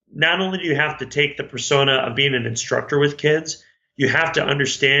not only do you have to take the persona of being an instructor with kids, you have to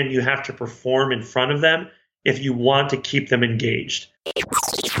understand you have to perform in front of them if you want to keep them engaged.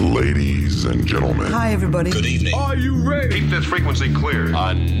 Ladies and gentlemen. Hi, everybody. Good evening. Are you ready? Keep this frequency clear.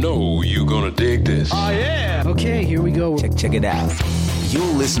 I know you're gonna dig this. I am. Okay, here we go. Check it out. You're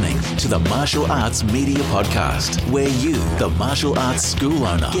listening to the Martial Arts Media Podcast, where you, the martial arts school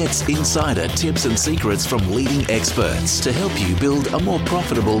owner, gets insider tips and secrets from leading experts to help you build a more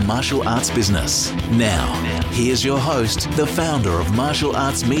profitable martial arts business. Now, here's your host, the founder of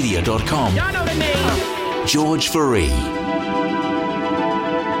martialartsmedia.com, Y'all know the name. George Faree.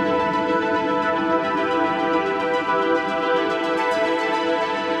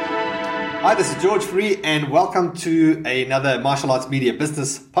 Hi, this is George Faree, and welcome to another Martial Arts Media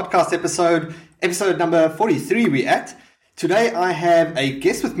Business Podcast episode number 43 we're at. Today I have a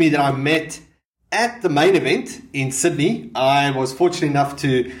guest with me that I met at the main event in Sydney. I was fortunate enough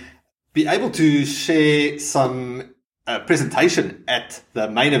to be able to share some presentation at the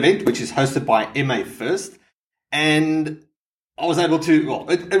main event, which is hosted by MA First. And I was able to,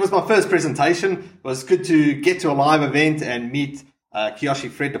 it was my first presentation. It was good to get to a live event and meet Kyoshi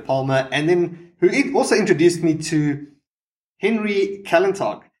Fred DePalma, and then who also introduced me to Henry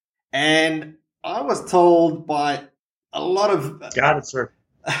Calantog. And I was told by a lot of Got it, sir.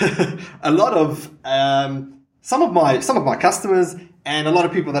 Some of my customers and a lot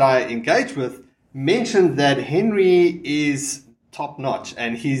of people that I engage with mentioned that Henry is top notch,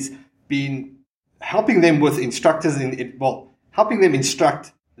 and he's been helping them with instructors helping them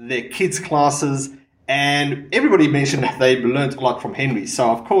instruct their kids' classes. And everybody mentioned that they learned a lot from Henry.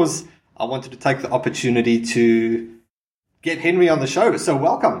 So, of course, I wanted to take the opportunity to get Henry on the show. So,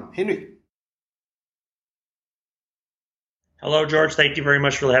 welcome, Henry. Hello, George. Thank you very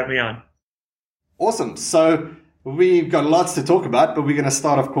much for having me on. Awesome. So, we've got lots to talk about, but we're going to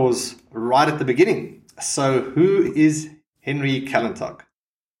start, of course, right at the beginning. So, who is Henry Calantog?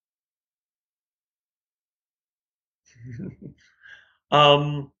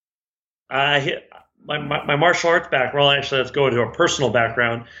 My martial arts background, well, actually, let's go into a personal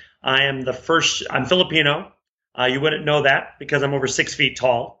background. I'm Filipino. You wouldn't know that because I'm over 6 feet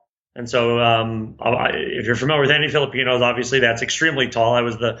tall. And so if you're familiar with any Filipinos, obviously that's extremely tall. I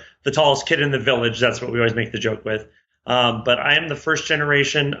was the tallest kid in the village. That's what we always make the joke with. But I am the first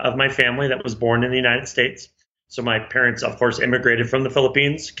generation of my family that was born in the United States. So my parents, of course, immigrated from the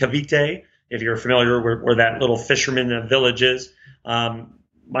Philippines, Cavite, if you're familiar where that little fisherman village is.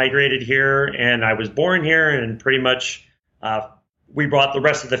 Migrated here, and I was born here, and pretty much we brought the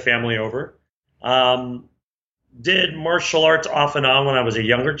rest of the family over. Did martial arts off and on when I was a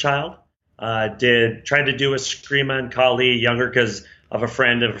younger child. Tried to do eskrima and kali younger because of a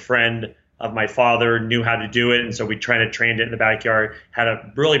friend of my father knew how to do it, and so we tried to train it in the backyard. Had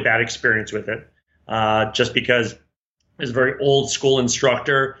a really bad experience with it, just because it was a very old school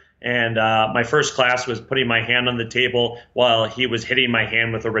instructor. And my first class was putting my hand on the table while he was hitting my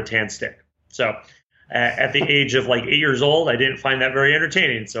hand with a rattan stick. So at the age of like 8 years old, I didn't find that very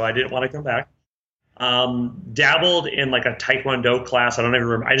entertaining. So I didn't want to come back. Dabbled in like a Taekwondo class. I don't even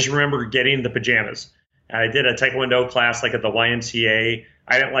remember. I just remember getting the pajamas. I did a Taekwondo class like at the YMCA.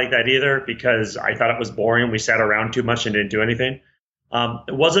 I didn't like that either because I thought it was boring. We sat around too much and didn't do anything.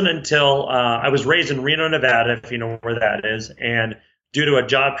 It wasn't until I was raised in Reno, Nevada, if you know where that is. And due to a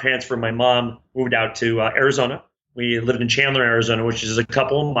job transfer, my mom moved out to Arizona. We lived in Chandler, Arizona, which is a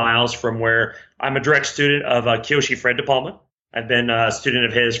couple of miles from where I'm a direct student of Kyoshi Fred DePalma. I've been a student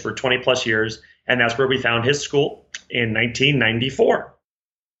of his for 20 plus years, and that's where we found his school in 1994.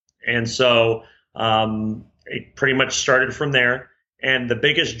 And so it pretty much started from there. And the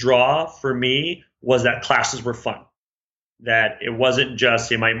biggest draw for me was that classes were fun. That it wasn't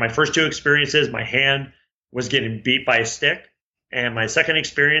just my first two experiences, my hand was getting beat by a stick. And my second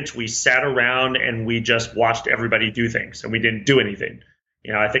experience, we sat around and we just watched everybody do things, and we didn't do anything.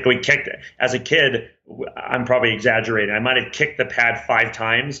 You know, I think we kicked, as a kid, I'm probably exaggerating, I might have kicked the pad 5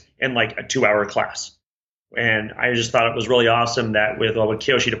 times in like a 2-hour class. And I just thought it was really awesome that with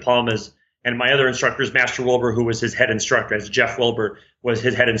Kyoshi DePalma's and my other instructors, Master Wilbur, who was his head instructor, as Jeff Wilbur was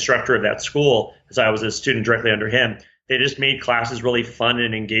his head instructor of that school, as I was a student directly under him, they just made classes really fun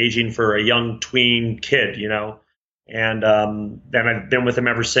and engaging for a young tween kid, you know. And then I've been with him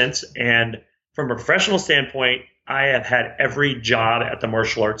ever since. And from a professional standpoint, I have had every job at the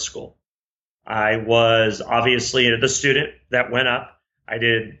martial arts school. I was obviously the student that went up. I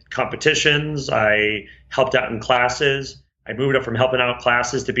did competitions. I helped out in classes. I moved up from helping out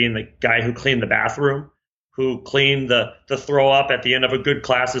classes to being the guy who cleaned the bathroom, who cleaned the throw up at the end of a good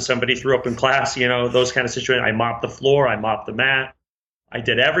class if somebody threw up in class, you know, those kind of situations. I mopped the floor. I mopped the mat. I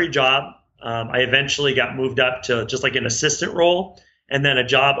did every job. I eventually got moved up to just like an assistant role. And then a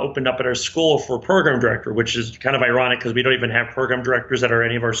job opened up at our school for program director, which is kind of ironic because we don't even have program directors at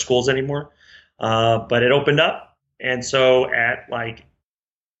any of our schools anymore. But it opened up. And so at like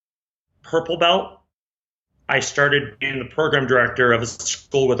purple belt, I started being the program director of a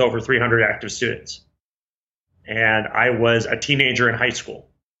school with over 300 active students. And I was a teenager in high school.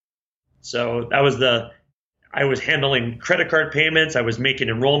 So that was I was handling credit card payments. I was making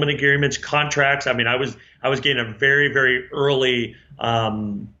enrollment agreements, contracts. I mean, I was getting a very, very early,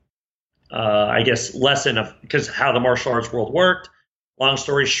 I guess, lesson of because how the martial arts world worked. Long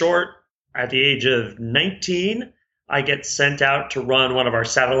story short, at the age of 19, I get sent out to run one of our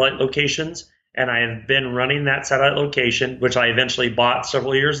satellite locations. And I have been running that satellite location, which I eventually bought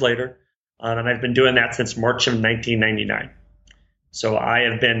several years later. And I've been doing that since March of 1999. So I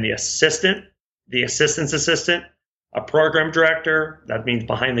have been the assistant, the assistant's assistant, a program director, that means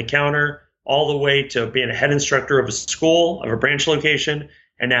behind the counter, all the way to being a head instructor of a school, of a branch location,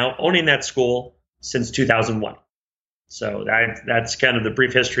 and now owning that school since 2001. So that's kind of the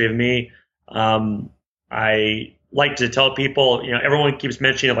brief history of me. I like to tell people, everyone keeps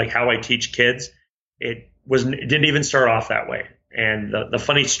mentioning like how I teach kids. It didn't even start off that way. And the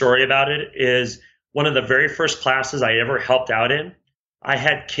funny story about it is one of the very first classes I ever helped out in, I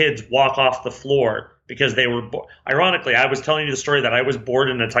had kids walk off the floor because they were ironically, I was telling you the story that I was bored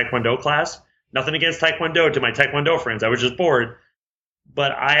in a Taekwondo class. Nothing against Taekwondo to my Taekwondo friends. I was just bored.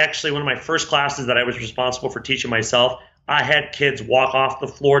 But one of my first classes that I was responsible for teaching myself, I had kids walk off the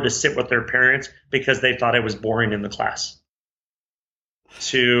floor to sit with their parents because they thought I was boring in the class.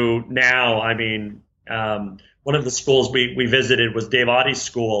 To now, I mean, one of the schools we visited was Dave Audie's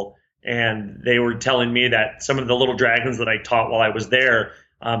school, and they were telling me that some of the little dragons that I taught while I was there,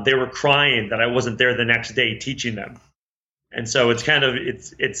 they were crying that I wasn't there the next day teaching them. And so it's kind of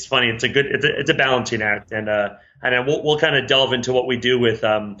it's funny. It's a balancing act, and we'll kind of delve into what we do with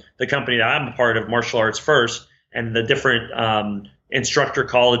the company that I'm a part of, Martial Arts First, and the different instructor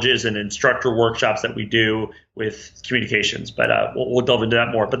colleges and instructor workshops that we do with communications. But we'll delve into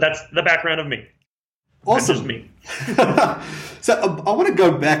that more. But that's the background of me. Awesome. Me. So I want to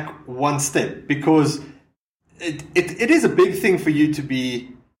go back one step because it is a big thing for you to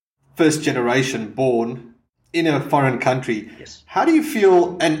be first generation born in a foreign country. Yes. How do you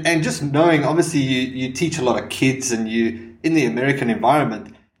feel, and just knowing, obviously you teach a lot of kids and you in the American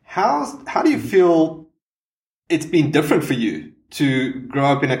environment, how do you feel it's been different for you to grow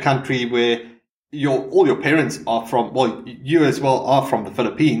up in a country where all your parents are from, well, you as well are from the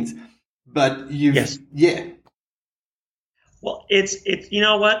Philippines, but Yes. Yeah. Well, it's you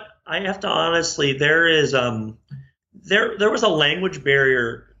know what? I have to honestly, there is there was a language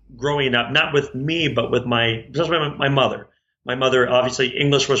barrier growing up, not with me, but with especially my mother. My mother, obviously,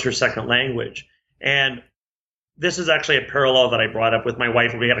 English was her second language. And this is actually a parallel that I brought up with my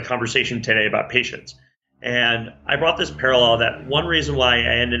wife when we had a conversation today about patience. And I brought this parallel that one reason why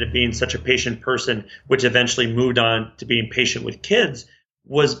I ended up being such a patient person, which eventually moved on to being patient with kids,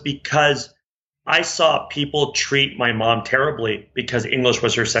 was because I saw people treat my mom terribly because English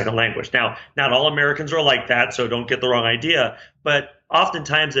was her second language. Now, not all Americans are like that, so don't get the wrong idea. But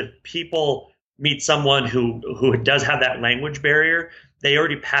oftentimes if people meet someone who does have that language barrier, they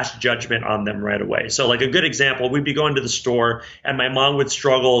already pass judgment on them right away. So like a good example, we'd be going to the store and my mom would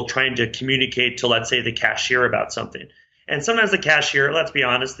struggle trying to communicate to, let's say, the cashier about something. And sometimes the cashier, let's be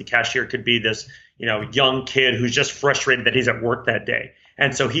honest, the cashier could be this, young kid who's just frustrated that he's at work that day.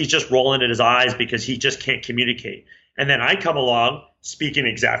 And so he's just rolling at his eyes because he just can't communicate. And then I come along speaking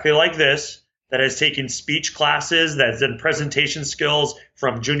exactly like this, that has taken speech classes, that's done presentation skills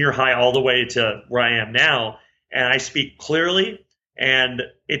from junior high all the way to where I am now. And I speak clearly, and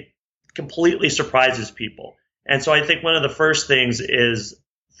it completely surprises people. And so I think one of the first things is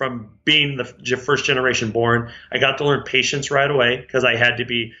from being the first generation born, I got to learn patience right away because I had to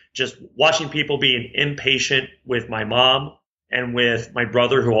be just watching people being impatient with my mom and with my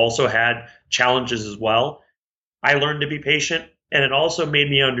brother who also had challenges as well. I learned to be patient, and it also made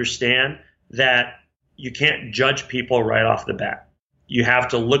me understand that you can't judge people right off the bat. You have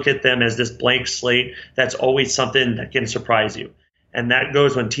to look at them as this blank slate that's always something that can surprise you. And that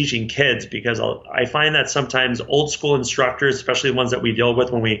goes when teaching kids, because I find that sometimes old school instructors, especially the ones that we deal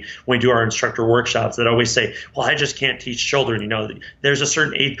with when we do our instructor workshops, that always say, well, I just can't teach children. There's a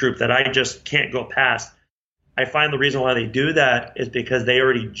certain age group that I just can't go past. I find the reason why they do that is because they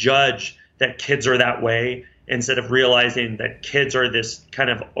already judge that kids are that way, instead of realizing that kids are this kind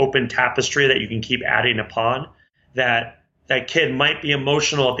of open tapestry that you can keep adding upon. That kid might be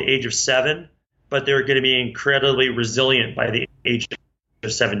emotional at the age of 7, but they're going to be incredibly resilient by the age of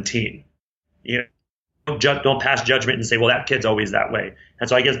of 17. You know, don't pass judgment and say, well, that kid's always that way. And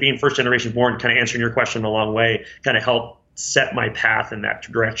so I guess being first generation born, kind of answering your question a long way, kind of helped set my path in that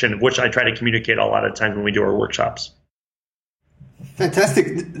direction, which I try to communicate a lot of times when we do our workshops.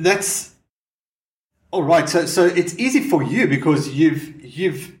 Fantastic. That's all right. So it's easy for you because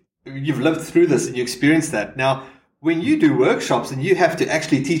you've lived through this and you experienced that. Now, when you do workshops and you have to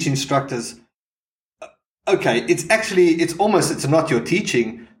actually teach instructors, okay, it's not your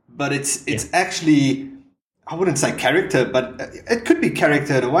teaching, but it's actually, I wouldn't say character, but it could be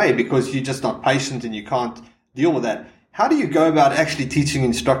character in a way because you're just not patient and you can't deal with that. How do you go about actually teaching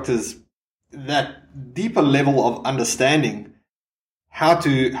instructors that deeper level of understanding how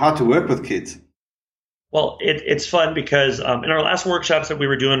to work with kids? Well, it's fun because in our last workshops that we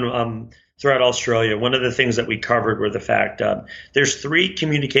were doing throughout Australia, one of the things that we covered were the fact there's three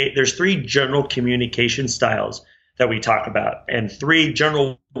general communication styles that we talk about, and three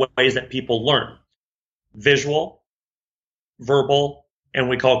general ways that people learn: visual, verbal, and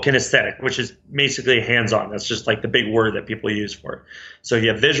we call kinesthetic, which is basically hands-on. That's just like the big word that people use for it. So you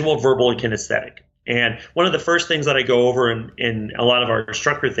have visual, verbal, and kinesthetic. And one of the first things that I go over in a lot of our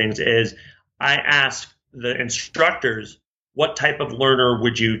instructor things is I ask the instructors, what type of learner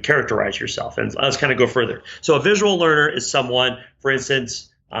would you characterize yourself? And let's kind of go further. So a visual learner is someone, for instance,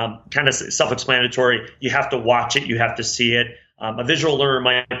 kind of self-explanatory. You have to watch it. You have to see it. A visual learner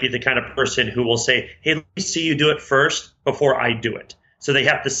might be the kind of person who will say, hey, let me see you do it first before I do it. So they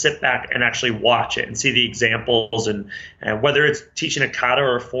have to sit back and actually watch it and see the examples, and whether it's teaching a kata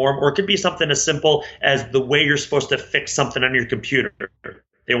or a form, or it could be something as simple as the way you're supposed to fix something on your computer.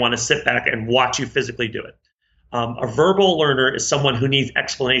 They want to sit back and watch you physically do it. A verbal learner is someone who needs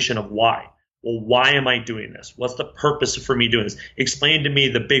explanation of why. Well, why am I doing this? What's the purpose for me doing this? Explain to me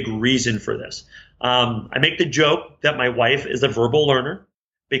the big reason for this. I make the joke that my wife is a verbal learner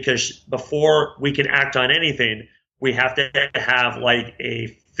because before we can act on anything, we have to have like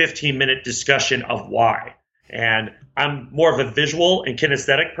a 15-minute discussion of why. And I'm more of a visual and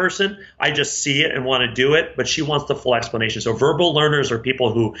kinesthetic person. I just see it and want to do it, but she wants the full explanation. So verbal learners are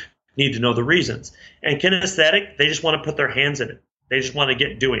people who need to know the reasons. And kinesthetic, they just want to put their hands in it. They just want to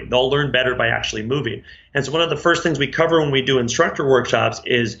get doing. They'll learn better by actually moving. And so one of the first things we cover when we do instructor workshops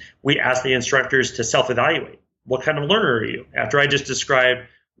is we ask the instructors to self-evaluate. What kind of learner are you? After I just described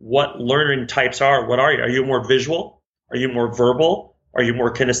what learning types are, what are you? Are you more visual? Are you more verbal? Are you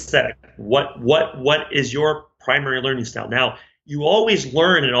more kinesthetic? What is your primary learning style? Now, you always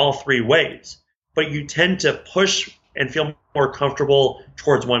learn in all three ways, but you tend to push and feel more comfortable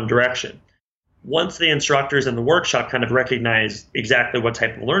towards one direction. Once the instructors in the workshop kind of recognize exactly what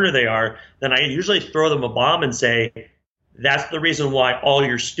type of learner they are, then I usually throw them a bomb and say, that's the reason why all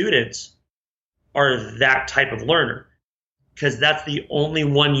your students are that type of learner, because that's the only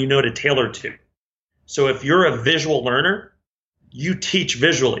one you know to tailor to. So if you're a visual learner, you teach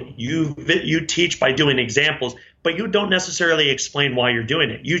visually. You teach by doing examples, but you don't necessarily explain why you're doing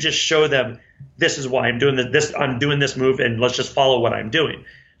it. You just show them, this is why I'm doing this. I'm doing this move, and let's just follow what I'm doing.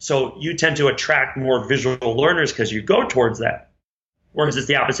 So you tend to attract more visual learners because you go towards that. Whereas it's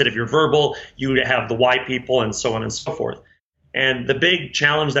the opposite. If you're verbal, you have the why people and so on and so forth. And the big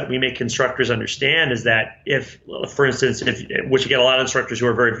challenge that we make instructors understand is that if, for instance, which you get a lot of instructors who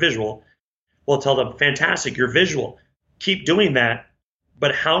are very visual, we'll tell them, fantastic, you're visual. Keep doing that.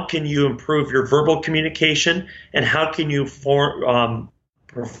 But how can you improve your verbal communication, and how can you perform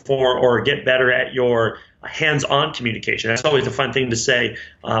or get better at your hands-on communication? That's always a fun thing to say.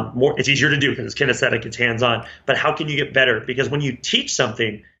 It's easier to do because it's kinesthetic, it's hands-on. But how can you get better? Because when you teach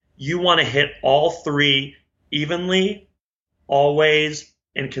something, you want to hit all three evenly, always,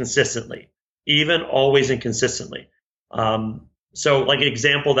 and consistently. Even, always, and consistently. So like an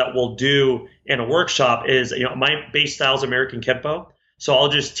example that we'll do in a workshop is, my base style is American Kempo. So I'll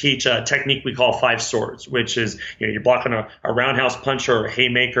just teach a technique we call 5 swords, which is, you're blocking a roundhouse punch or a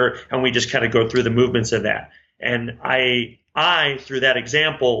haymaker, and we just kind of go through the movements of that. And I, through that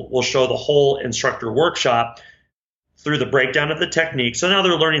example, will show the whole instructor workshop through the breakdown of the technique. So now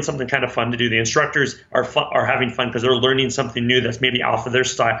they're learning something kind of fun to do. The instructors are having fun because they're learning something new that's maybe off of their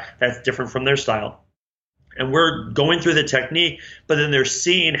style, that's different from their style. And we're going through the technique, but then they're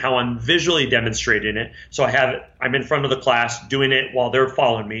seeing how I'm visually demonstrating it. So I'm in front of the class doing it while they're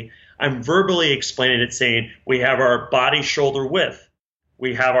following me. I'm verbally explaining it, saying we have our body shoulder width.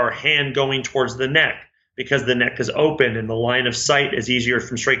 We have our hand going towards the neck because the neck is open and the line of sight is easier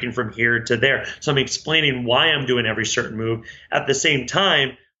from striking from here to there. So I'm explaining why I'm doing every certain move. At the same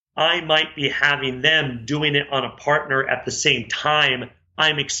time, I might be having them doing it on a partner at the same time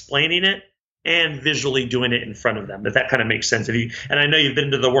I'm explaining it. and visually doing it in front of them. If that kind of makes sense. And I know you've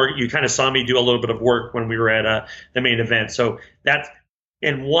been to the work, you kind of saw me do a little bit of work when we were at the main event. So that's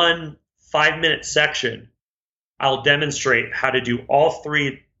in one 5-minute section, I'll demonstrate how to do all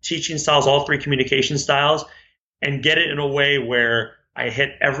 3 teaching styles, all 3 communication styles, and get it in a way where I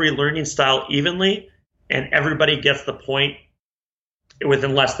hit every learning style evenly and everybody gets the point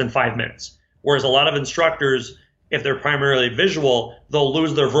within less than 5 minutes. Whereas a lot of instructors, if they're primarily visual, they'll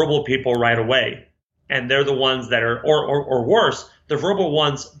lose their verbal people right away. And they're the ones that are, or worse, the verbal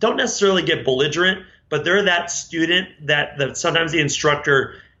ones don't necessarily get belligerent, but they're that student that sometimes the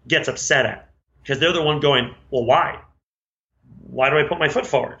instructor gets upset at because they're the one going, well, why? Why do I put my foot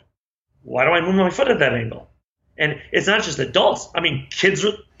forward? Why do I move my foot at that angle? And it's not just adults. I mean, kids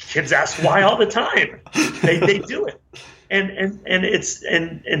ask why all the time. They do it.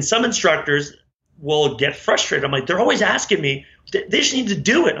 And some instructors will get frustrated. I'm like, they're always asking me, they just need to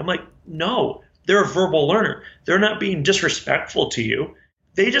do it. I'm like, no, they're a verbal learner. They're not being disrespectful to you.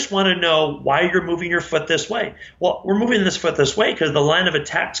 They just want to know why you're moving your foot this way. Well, we're moving this foot this way because the line of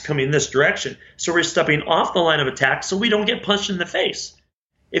attack's coming this direction. So we're stepping off the line of attack so we don't get punched in the face.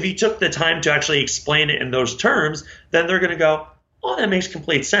 If you took the time to actually explain it in those terms, then they're going to go, oh, that makes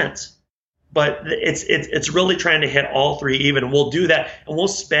complete sense. But it's really trying to hit all 3 even. And we'll do that, and we'll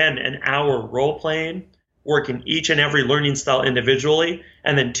spend an hour role-playing, working each and every learning style individually,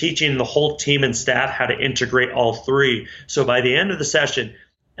 and then teaching the whole team and staff how to integrate all 3. So by the end of the session,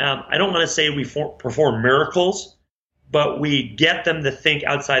 I don't want to say we perform miracles, but we get them to think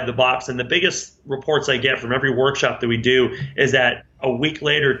outside the box. And the biggest reports I get from every workshop that we do is that a week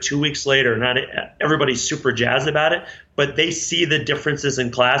later, 2 weeks later, not everybody's super jazzed about it, but they see the differences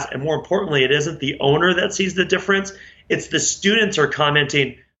in class. And more importantly, it isn't the owner that sees the difference. It's the students are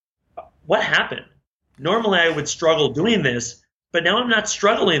commenting, what happened? Normally I would struggle doing this, but now I'm not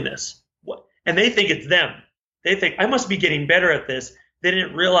struggling this. And they think it's them. They think, I must be getting better at this. They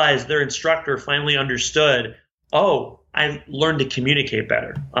didn't realize their instructor finally understood, oh, I learned to communicate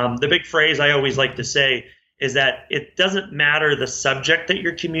better. The big phrase I always like to say is that it doesn't matter the subject that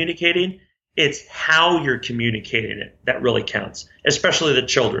you're communicating, it's how you're communicating it that really counts, especially the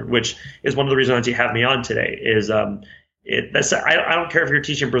children, which is one of the reasons you have me on today. I don't care if you're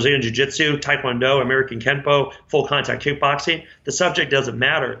teaching Brazilian Jiu-Jitsu, Taekwondo, American Kenpo, full contact kickboxing, the subject doesn't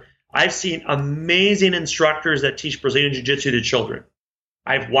matter. I've seen amazing instructors that teach Brazilian Jiu-Jitsu to children.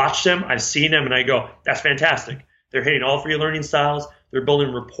 I've watched them, I've seen them, and I go, that's fantastic. They're hitting all 3 learning styles. They're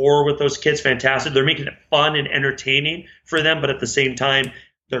building rapport with those kids. Fantastic. They're making it fun and entertaining for them, but at the same time,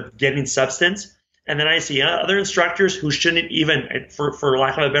 they're getting substance. And then I see other instructors who shouldn't even, for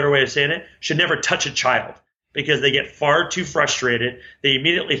lack of a better way of saying it, should never touch a child because they get far too frustrated. They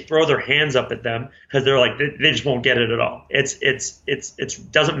immediately throw their hands up at them because they're like, they just won't get it at all.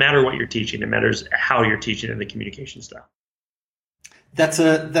 It doesn't matter what you're teaching. It matters how you're teaching and the communication style.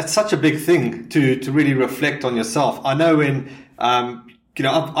 That's such a big thing to really reflect on yourself. I know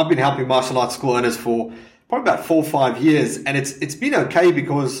I've been helping martial arts school owners for probably about 4 or 5 years, and it's been okay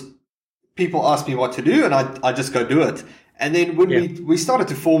because people ask me what to do and I just go do it. And then when we started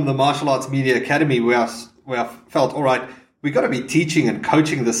to form the Martial Arts Media Academy, where I felt, all right, we got to be teaching and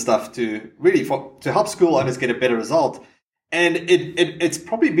coaching this stuff to help school owners get a better result. And it's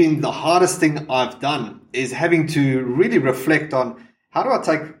probably been the hardest thing I've done is having to really reflect on how do I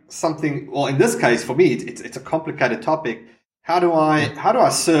take something, well, in this case, for me, it's a complicated topic. How do I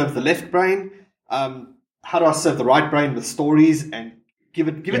serve the left brain? How do I serve the right brain with stories and give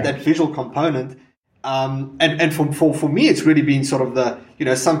it that visual component? And for me, it's really been sort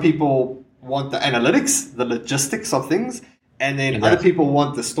of some people want the analytics, the logistics of things, and then other people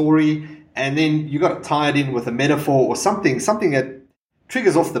want the story, and then you got to tie it in with a metaphor or something that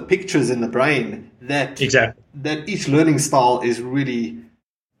triggers off the pictures in the brain that each learning style is really,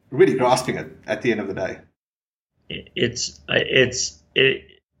 really grasping it at the end of the day.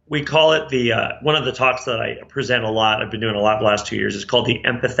 We call it one of the talks that I present a lot. I've been doing a lot the last 2 years. It's called the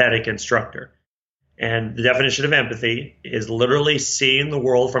empathetic instructor. And the definition of empathy is literally seeing the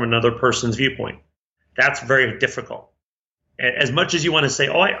world from another person's viewpoint. That's very difficult. As much as you want to say,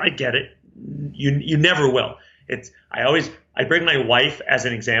 oh, I get it, you never will. I bring my wife as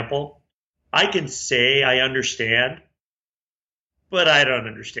an example. I can say I understand, but I don't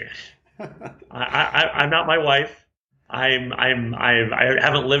understand. I'm not my wife. I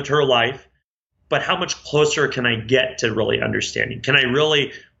haven't lived her life, but how much closer can I get to really understanding? Can I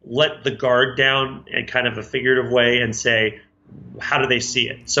really let the guard down in kind of a figurative way and say, how do they see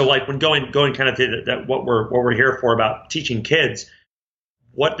it? So like when going kind of to what we're here for about teaching kids,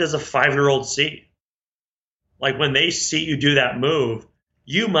 what does a 5-year-old see? Like when they see you do that move,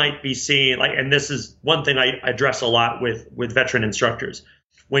 you might be seeing, like, and this is one thing I address a lot with veteran instructors.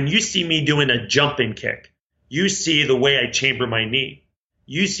 When you see me doing a jumping kick, you see the way I chamber my knee.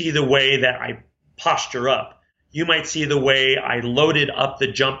 You see the way that I posture up. You might see the way I loaded up the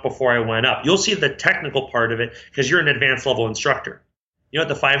jump before I went up. You'll see the technical part of it because you're an advanced level instructor. You know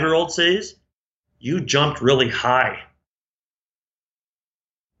what the 5-year-old says? You jumped really high.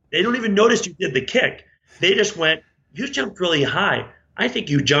 They don't even notice you did the kick. They just went, you jumped really high. I think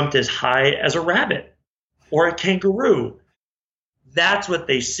you jumped as high as a rabbit or a kangaroo. That's what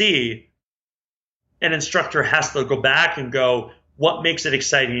they see. An instructor has to go back and go, what makes it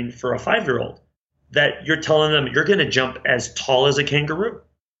exciting for a 5-year-old? That you're telling them you're going to jump as tall as a kangaroo.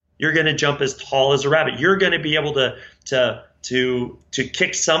 You're going to jump as tall as a rabbit. You're going to be able to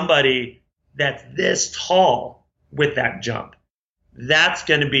kick somebody that's this tall with that jump. That's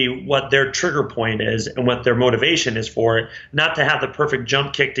going to be what their trigger point is and what their motivation is for it, not to have the perfect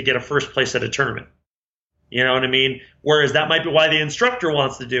jump kick to get a first place at a tournament. You know what I mean? Whereas that might be why the instructor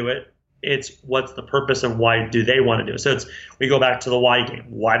wants to do it. It's what's the purpose and why do they want to do it? So we go back to the why game.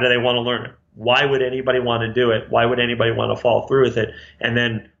 Why do they want to learn it? Why would anybody want to do it? Why would anybody want to follow through with it? And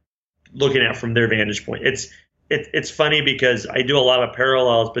then looking at it from their vantage point. It's funny because I do a lot of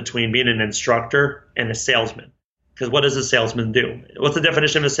parallels between being an instructor and a salesman. Because what does a salesman do? What's the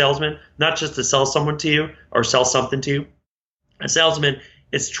definition of a salesman? Not just to sell someone to you or sell something to you. A salesman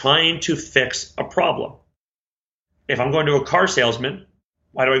is trying to fix a problem. If I'm going to a car salesman,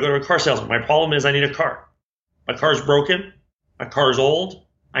 why do I go to a car salesman? My problem is I need a car. My car is broken. My car is old.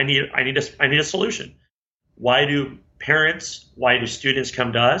 I need a solution. Why do students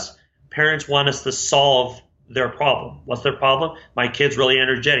come to us? Parents want us to solve their problem. What's their problem? My kid's really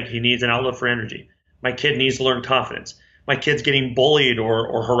energetic. He needs an outlet for energy. My kid needs to learn confidence. My kid's getting bullied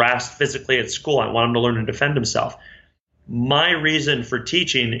or harassed physically at school. I want him to learn to defend himself. My reason for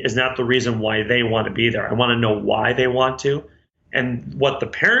teaching is not the reason why they want to be there. I want to know why they want to. And what the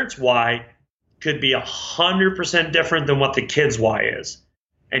parents' why could be 100% different than what the kid's why is.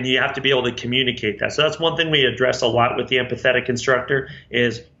 And you have to be able to communicate that. So that's one thing we address a lot with the empathetic instructor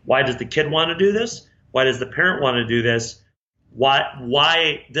is, why does the kid want to do this? Why does the parent want to do this?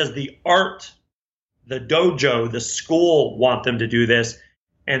 Why does the art, the dojo, the school want them to do this?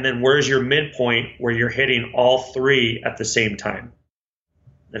 And then where's your midpoint where you're hitting all three at the same time?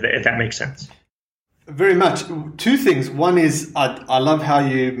 If that makes sense. Very much. Two things. One is I love how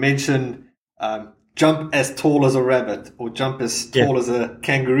you mention jump as tall as a rabbit or jump as tall as a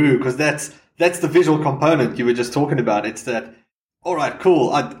kangaroo, because that's the visual component you were just talking about. It's that, all right,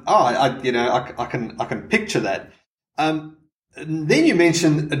 cool. I can picture that. And then you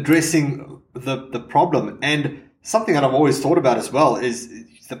mentioned addressing the problem, and something that I've always thought about as well is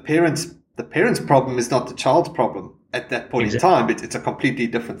the parents' problem is not the child's problem at that point in time. It's a completely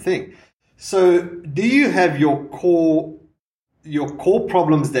different thing. So do you have your core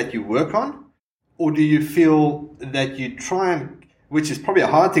problems that you work on? Or do you feel that you try and, which is probably a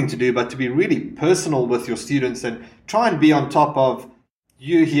hard thing to do, but to be really personal with your students and try and be on top of,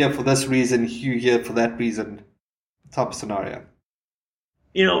 you here for this reason, you here for that reason type of scenario?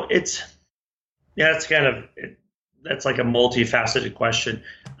 You know, that's like a multifaceted question.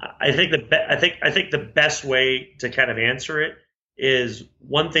 I think the best way to kind of answer it is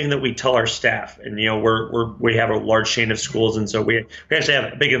one thing that we tell our staff, and you know we have a large chain of schools, and so we actually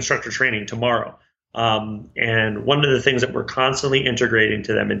have a big instructor training tomorrow. And one of the things that we're constantly integrating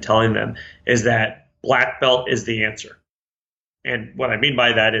to them and telling them is that black belt is the answer. And what I mean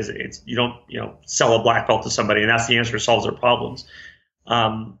by that is you don't sell a black belt to somebody and that's the answer, solves their problems.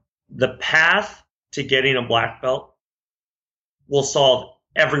 The path to getting a black belt will solve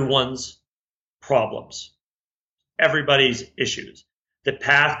everyone's problems, everybody's issues. The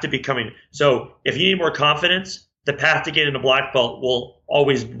path to becoming, so if you need more confidence, the path to getting a black belt will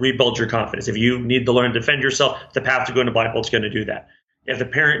always rebuild your confidence. If you need to learn to defend yourself, the path to going to black belt is going to do that. If the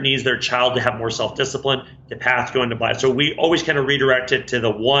parent needs their child to have more self-discipline, the path to going to black. So we always kind of redirect it to the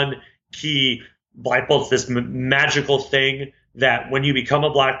one key. Black belt's this magical thing that when you become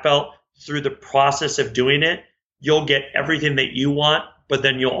a black belt, through the process of doing it, you'll get everything that you want, but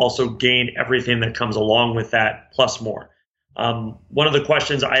then you'll also gain everything that comes along with that plus more. One of the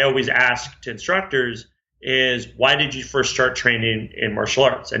questions I always ask to instructors is, why did you first start training in martial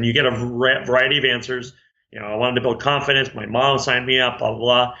arts? And you get a variety of answers. I wanted to build confidence. My mom signed me up, blah, blah,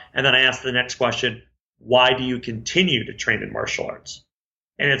 blah. And then I ask the next question, why do you continue to train in martial arts?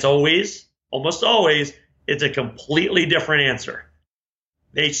 And it's almost always, it's a completely different answer.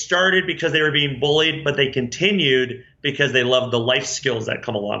 They started because they were being bullied, but they continued because they loved the life skills that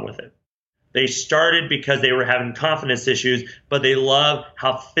come along with it. They started because they were having confidence issues, but they love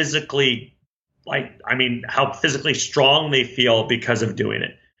how physically strong they feel because of doing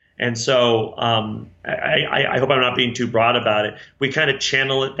it. And so I hope I'm not being too broad about it. We kind of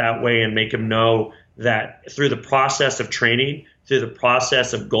channel it that way and make them know that through the process of training, through the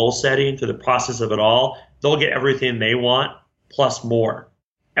process of goal setting, through the process of it all, they'll get everything they want plus more.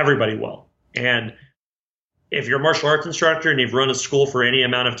 Everybody will. And if you're a martial arts instructor and you've run a school for any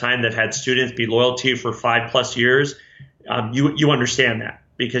amount of time that had students be loyal to you for 5+ years, you understand that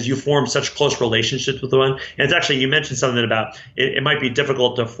because you form such close relationships with one. And it's actually, you mentioned something about it might be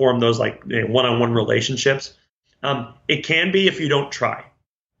difficult to form those like one-on-one relationships. It can be if you don't try.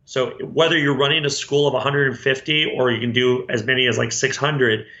 So whether you're running a school of 150 or you can do as many as like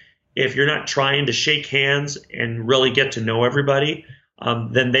 600, if you're not trying to shake hands and really get to know everybody,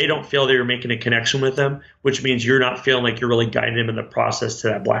 then they don't feel that you're making a connection with them, which means you're not feeling like you're really guiding them in the process to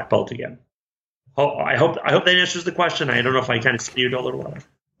that black belt again. I hope that answers the question. I don't know if I kind of spewed a little bit.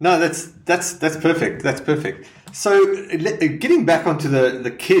 No, that's perfect. That's perfect. So getting back onto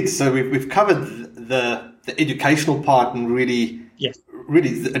the kids, so we've covered the educational part and really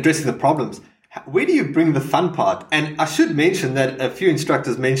addressing the problems. Where do you bring the fun part? And I should mention that a few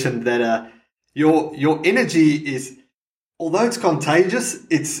instructors mentioned that your energy is, although it's contagious,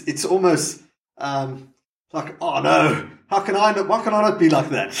 it's almost like, oh no, why can I not be like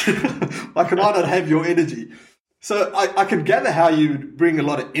that? Why can I not have your energy? So I can gather how you bring a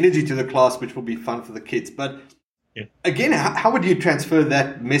lot of energy to the class, which will be fun for the kids. But again, how would you transfer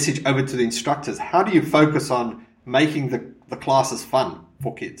that message over to the instructors? How do you focus on making the classes fun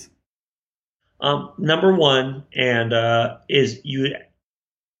for kids? Number one, is you.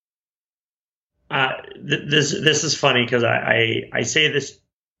 This is funny because I say this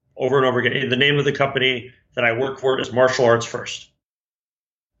over and over again. The name of the company that I work for is Martial Arts First.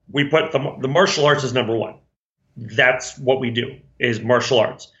 We put the martial arts as number one. That's what we do, is martial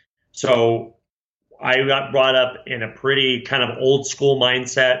arts. So I got brought up in a pretty kind of old school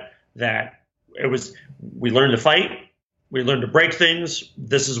mindset that we learn to fight, we learn to break things.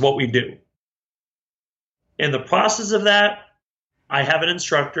 This is what we do. In the process of that, I have an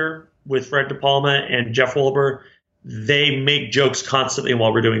instructor with Fred DePalma and Jeff Wilbur. They make jokes constantly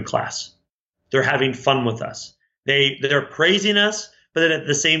while we're doing class. They're having fun with us. They're praising us, but then at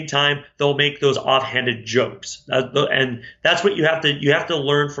the same time, they'll make those offhanded jokes. And that's what you have to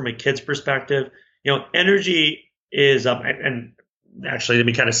learn from a kid's perspective. Energy is, and actually, let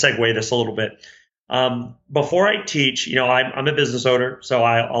me kind of segue this a little bit. Before I teach, I'm a business owner, so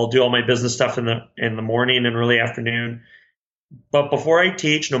I'll do all my business stuff in the morning and early afternoon. But before I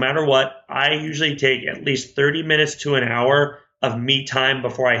teach, no matter what, I usually take at least 30 minutes to an hour of me time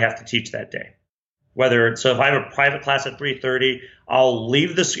before I have to teach that day. So if I have a private class at 3:30, I'll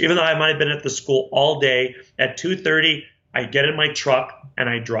leave this, even though I might have been at the school all day, at 2:30, I get in my truck and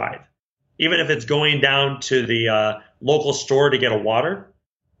I drive. Even if it's going down to the local store to get a water,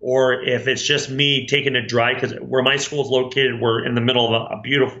 or if it's just me taking a drive, because where my school is located, we're in the middle of a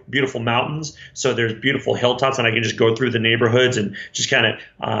beautiful, beautiful mountains. So there's beautiful hilltops, and I can just go through the neighborhoods and just kind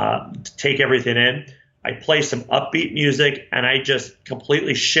of take everything in. I play some upbeat music, and I just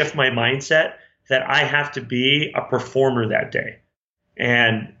completely shift my mindset that I have to be a performer that day.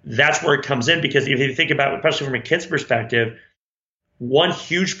 And that's where it comes in, because if you think about it, especially from a kid's perspective, one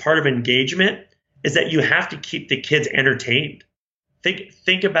huge part of engagement is that you have to keep the kids entertained.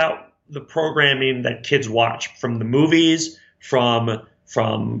 Think about the programming that kids watch, from the movies, from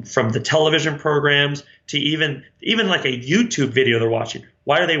the television programs, to even like a YouTube video they're watching.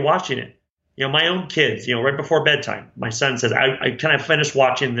 Why are they watching it? My own kids, right before bedtime, my son says, I kind of finished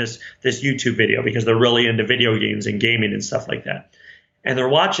watching this YouTube video, because they're really into video games and gaming and stuff like that. And they're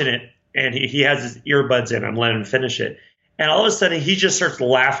watching it, and he has his earbuds in. I'm letting him finish it. And all of a sudden, he just starts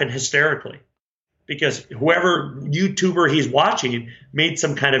laughing hysterically, because whoever YouTuber he's watching made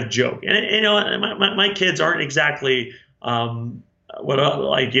some kind of joke. And my kids aren't exactly their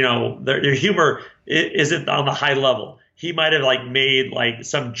humor isn't on the high level. He might have made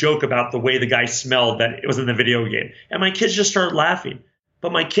some joke about the way the guy smelled that it was in the video game, and my kids just started laughing.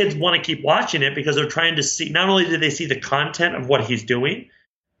 But my kids want to keep watching it because they're trying to see, not only do they see the content of what he's doing,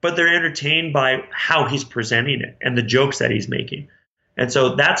 but they're entertained by how he's presenting it and the jokes that he's making. And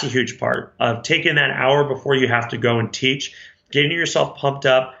so that's a huge part of taking that hour before you have to go and teach, getting yourself pumped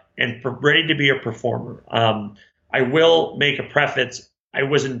up and ready to be a performer. I will make a preface. I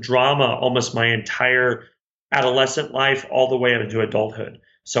was in drama almost my entire adolescent life, all the way up into adulthood.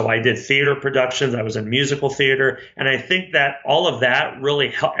 So I did theater productions. I was in musical theater. And I think that all of that really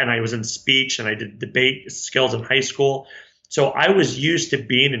helped. And I was in speech, and I did debate skills in high school. So I was used to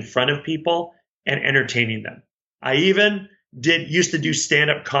being in front of people and entertaining them. I even used to do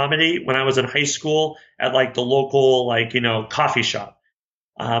stand-up comedy when I was in high school at like the local, like, coffee shop.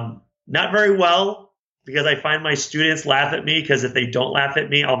 Not very well, because I find my students laugh at me, because if they don't laugh at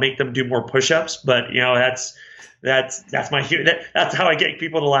me, I'll make them do more push-ups. But that's how I get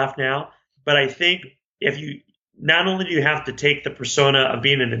people to laugh now. But I think not only do you have to take the persona of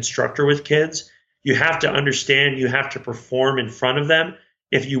being an instructor with kids, you have to understand you have to perform in front of them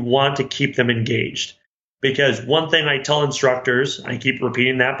if you want to keep them engaged. Because one thing I tell instructors, I keep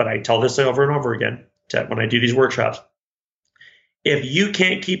repeating that, but I tell this over and over again when I do these workshops. If you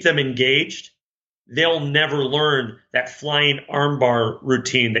can't keep them engaged, they'll never learn that flying armbar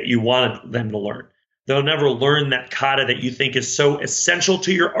routine that you want them to learn. They'll never learn that kata that you think is so essential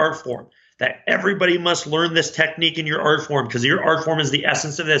to your art form, that everybody must learn this technique in your art form because your art form is the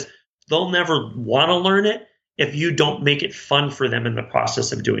essence of this. They'll never want to learn it if you don't make it fun for them in the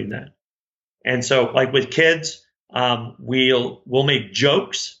process of doing that. And so, like with kids, we'll make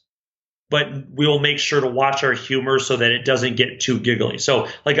jokes, but we'll make sure to watch our humor so that it doesn't get too giggly. So,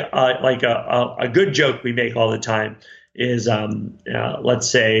 like a good joke we make all the time is, let's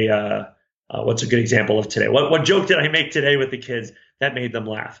say, what's a good example of today? What joke did I make today with the kids that made them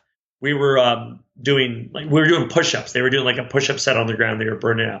laugh? We were doing push-ups. They were doing like a push-up set on the ground. They were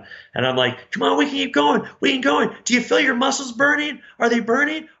burning out. And I'm like, come on, we can keep going. We can go. Do you feel your muscles burning? Are they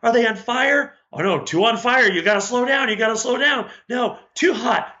burning? Are they on fire? Oh, no, too on fire. You got to slow down. You got to slow down. No, too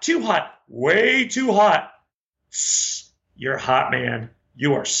hot, way too hot. You're hot, man.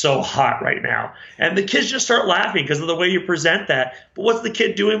 You are so hot right now. And the kids just start laughing because of the way you present that. But what's the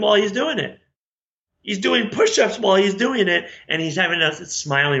kid doing while he's doing it? He's doing push-ups while he's doing it, and he's having us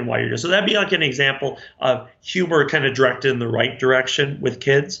smiling while you're doing it. So that'd be like an example of humor kind of directed in the right direction with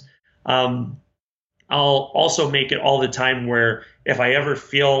kids. I'll also make it all the time where if I ever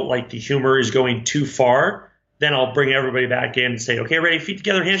feel like the humor is going too far, then I'll bring everybody back in and say, okay, ready, feet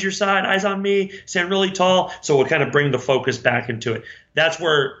together, hands to your side, eyes on me, stand really tall. So we'll kind of bring the focus back into it. That's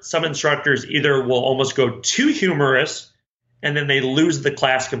where some instructors either will almost go too humorous and then they lose the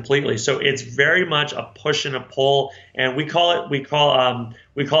class completely. So it's very much a push and a pull, and we call it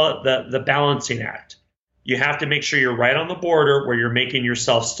the balancing act. You have to make sure you're right on the border where you're making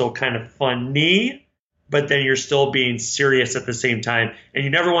yourself still kind of funny, but then you're still being serious at the same time. And you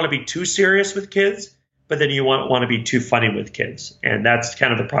never want to be too serious with kids, but then you want to be too funny with kids. And that's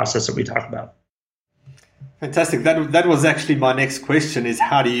kind of the process that we talk about. Fantastic. That was actually my next question: is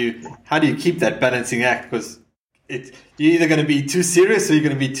how do you keep that balancing act? Because you're either going to be too serious or you're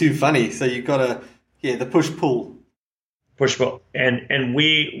going to be too funny. So you've got to, the push-pull. Push-pull. And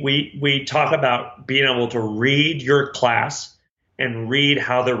we talk about being able to read your class and read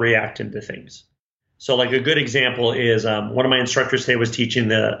how they're reacting to things. So like a good example is one of my instructors today was teaching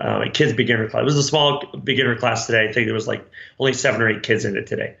the kids beginner class. It was a small beginner class today. I think there was like only 7 or 8 kids in it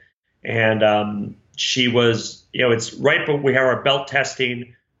today. And she was, it's right, but we have our belt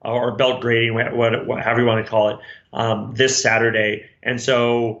testing or belt grading, however you want to call it, this Saturday. And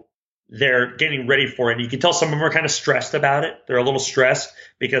so they're getting ready for it. And you can tell some of them are kind of stressed about it. They're a little stressed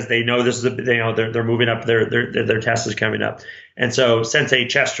because they know this is they're moving up, their test is coming up. And so Sensei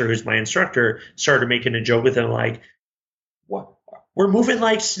Chester, who's my instructor, started making a joke with them like, "What? We're moving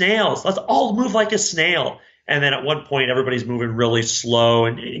like snails. Let's all move like a snail." And then at one point, everybody's moving really slow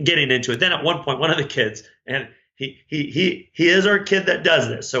and getting into it. Then at one point, one of the kids, and he is our kid that does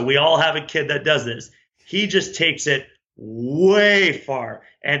this. So we all have a kid that does this. He just takes it way far.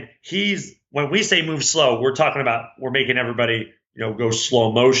 And when we say move slow, we're talking about we're making everybody, go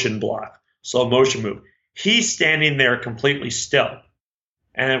slow motion move. He's standing there completely still.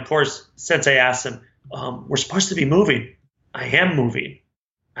 And of course, Sensei asks him, we're supposed to be moving. I am moving.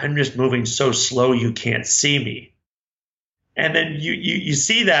 I'm just moving so slow you can't see me. And then you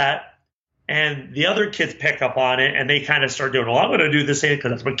see that. And the other kids pick up on it, and they kind of start doing, I'm going to do the same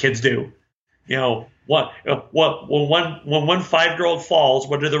because that's what kids do. When one 5-year-old falls,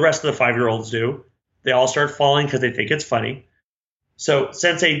 what do the rest of the 5-year-olds do? They all start falling because they think it's funny. So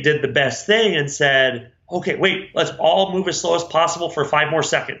Sensei did the best thing and said, okay, wait, let's all move as slow as possible for 5 more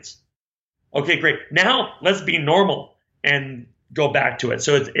seconds. Okay, great. Now let's be normal and go back to it.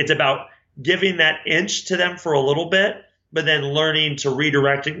 So it's about giving that inch to them for a little bit, but then learning to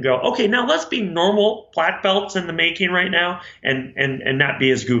redirect it and go, okay, now let's be normal black belts in the making right now and not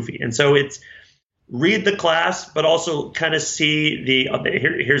be as goofy. And so it's read the class, but also kind of see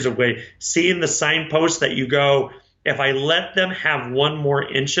here's a way, seeing the signposts that you go, if I let them have 1 more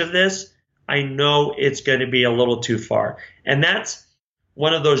inch of this, I know it's going to be a little too far. And that's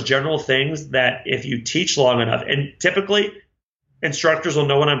one of those general things that if you teach long enough, and typically instructors will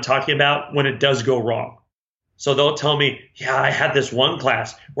know what I'm talking about when it does go wrong. So they'll tell me, yeah, I had this one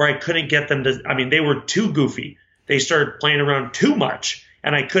class where I couldn't get them to, I mean, they were too goofy. They started playing around too much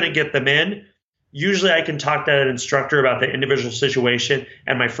and I couldn't get them in. Usually I can talk to an instructor about the individual situation.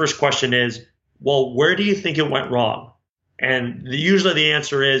 And my first question is, well, where do you think it went wrong? And usually the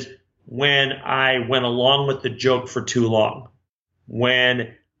answer is when I went along with the joke for too long,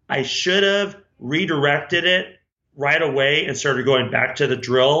 when I should have redirected it right away and started going back to the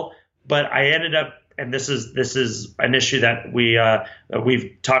drill. But I ended up, and this is an issue that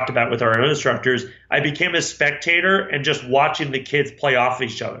we've talked about with our own instructors. I became a spectator and just watching the kids play off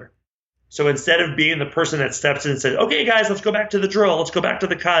each other. So instead of being the person that steps in and says, okay, guys, let's go back to the drill. Let's go back to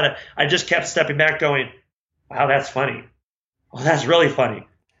the kata. I just kept stepping back going, wow, that's funny. Oh, that's really funny.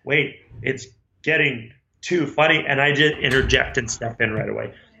 Wait, it's getting too funny. And I just interject and step in right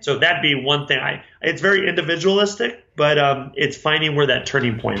away. So that'd be one thing. It's very individualistic, but it's finding where that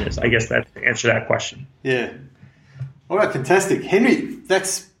turning point is. I guess that's the answer to that question. Yeah. All right, fantastic. Henry,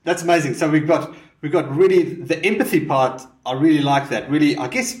 that's amazing. So we've got really the empathy part. I really like that. Really, I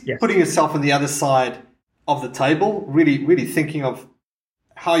guess putting yourself on the other side of the table, really thinking of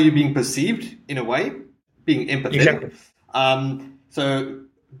how you're being perceived in a way, being empathetic. Exactly. So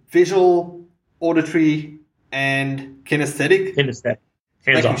visual, auditory, and kinesthetic.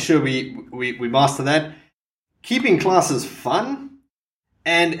 Making sure we master that. Keeping classes fun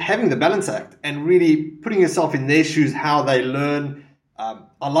and having the balance act and really putting yourself in their shoes, how they learn.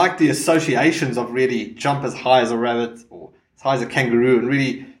 I like the associations of really jump as high as a rabbit or as high as a kangaroo and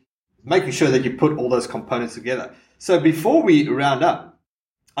really making sure that you put all those components together. So before we round up,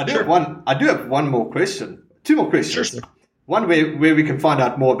 I do have one more question, two more questions. Sure. One where we can find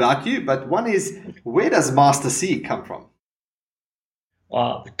out more about you, but one is, where does Master C come from?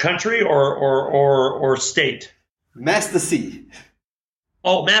 The country or state? Master C.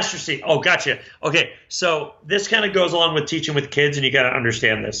 Oh, Master C. Oh, gotcha. Okay, so this kind of goes along with teaching with kids, and you got to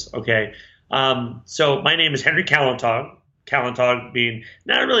understand this, okay? So my name is Henry Calantog. Calantog being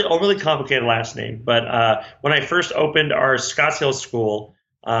not a really overly complicated last name, but when I first opened our Scottsdale school,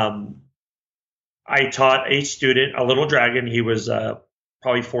 I taught a student, a little dragon. He was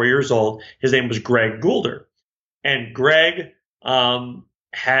probably 4 years old. His name was Greg Goulder. And Greg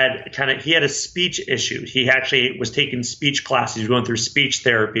had a speech issue. He actually was taking speech classes. He was going through speech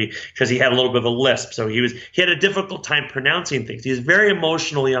therapy because he had a little bit of a lisp. So he had a difficult time pronouncing things. He's a very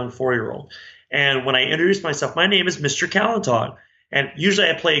emotional young 4-year-old. And when I introduced myself, my name is Mr. Calantog. And usually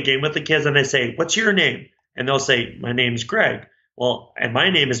I play a game with the kids and I say, what's your name? And they'll say, my name's Greg. Well, and my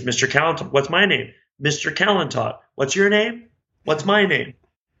name is Mr. Calantog. What's my name? Mr. Calantog. What's your name? What's my name?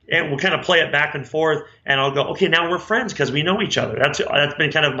 And we'll kind of play it back and forth, and I'll go, okay, now we're friends because we know each other. That's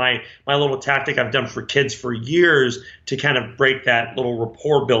been kind of my little tactic I've done for kids for years to kind of break that little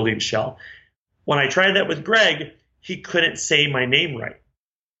rapport building shell. When I tried that with Greg, he couldn't say my name right.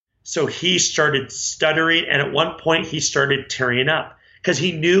 So he started stuttering, and at one point he started tearing up because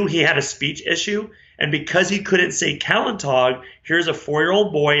he knew he had a speech issue. And because he couldn't say Calantog, here's a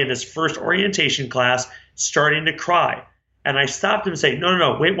 4-year-old boy in his first orientation class starting to cry. And I stopped him and said,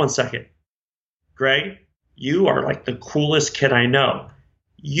 no, wait 1 second. Greg, you are like the coolest kid I know.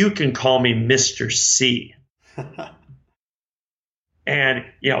 You can call me Mr. C. And,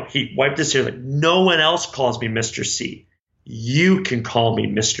 he wiped his tears like, no one else calls me Mr. C. You can call me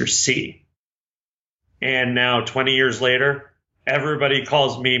Mr. C. And now 20 years later, everybody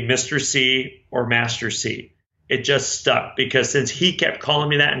calls me Mr. C or Master C. It just stuck because since he kept calling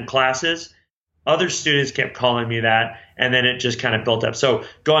me that in classes, other students kept calling me that, and then it just kind of built up. So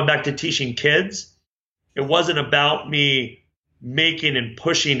going back to teaching kids, it wasn't about me making and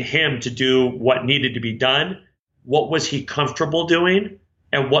pushing him to do what needed to be done. What was he comfortable doing,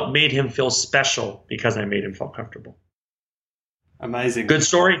 and what made him feel special because I made him feel comfortable. Amazing. Good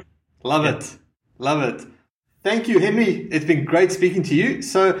story. Love it. Love it. Thank you, Henry. It's been great speaking to you.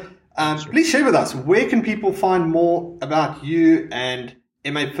 So please share with us, where can people find more about you and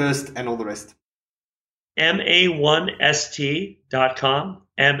MA First and all the rest? ma1st.com,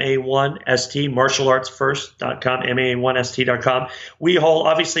 ma1st, martialartsfirst.com, ma1st.com.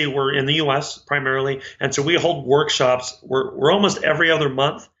 We're in the U.S. primarily, and so we hold workshops. We're almost every other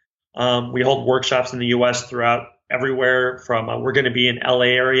month. We hold workshops in the U.S. throughout everywhere from, we're going to be in LA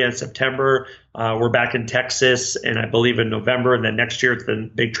area in September. We're back in Texas, and I believe in November, and then next year it's the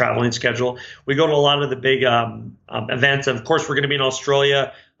big traveling schedule. We go to a lot of the big events, and of course we're going to be in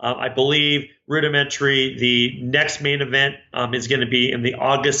Australia I believe rudimentary, the next main event is going to be in the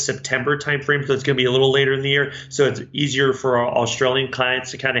August-September timeframe, so it's going to be a little later in the year. So it's easier for our Australian clients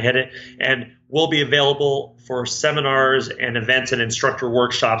to kind of hit it. And we'll be available for seminars and events and instructor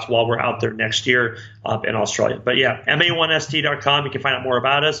workshops while we're out there next year in Australia. But yeah, ma1st.com, you can find out more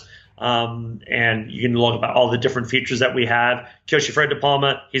about us. And you can look about all the different features that we have. Kyoshi Fred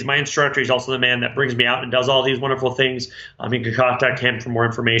DePalma, he's my instructor. He's also the man that brings me out and does all these wonderful things. You can contact him for more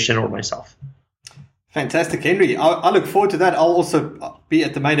information or myself. Fantastic, Henry. I look forward to that. I'll also be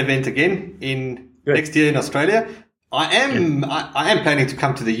at the main event again next year in Australia. I am planning to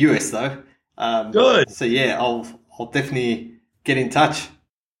come to the US though. Good. So yeah, I'll definitely get in touch.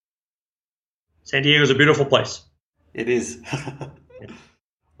 San Diego's a beautiful place. It is.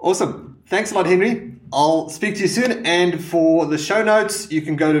 Awesome. Thanks a lot, Henry. I'll speak to you soon. And for the show notes, you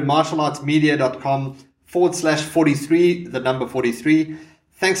can go to martialartsmedia.com/43, the number 43.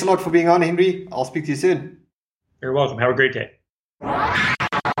 Thanks a lot for being on, Henry. I'll speak to you soon. You're welcome. Have a great day.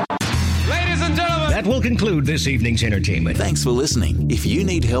 Ladies and gentlemen, that will conclude this evening's entertainment. Thanks for listening. If you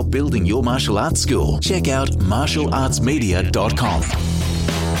need help building your martial arts school, check out martialartsmedia.com.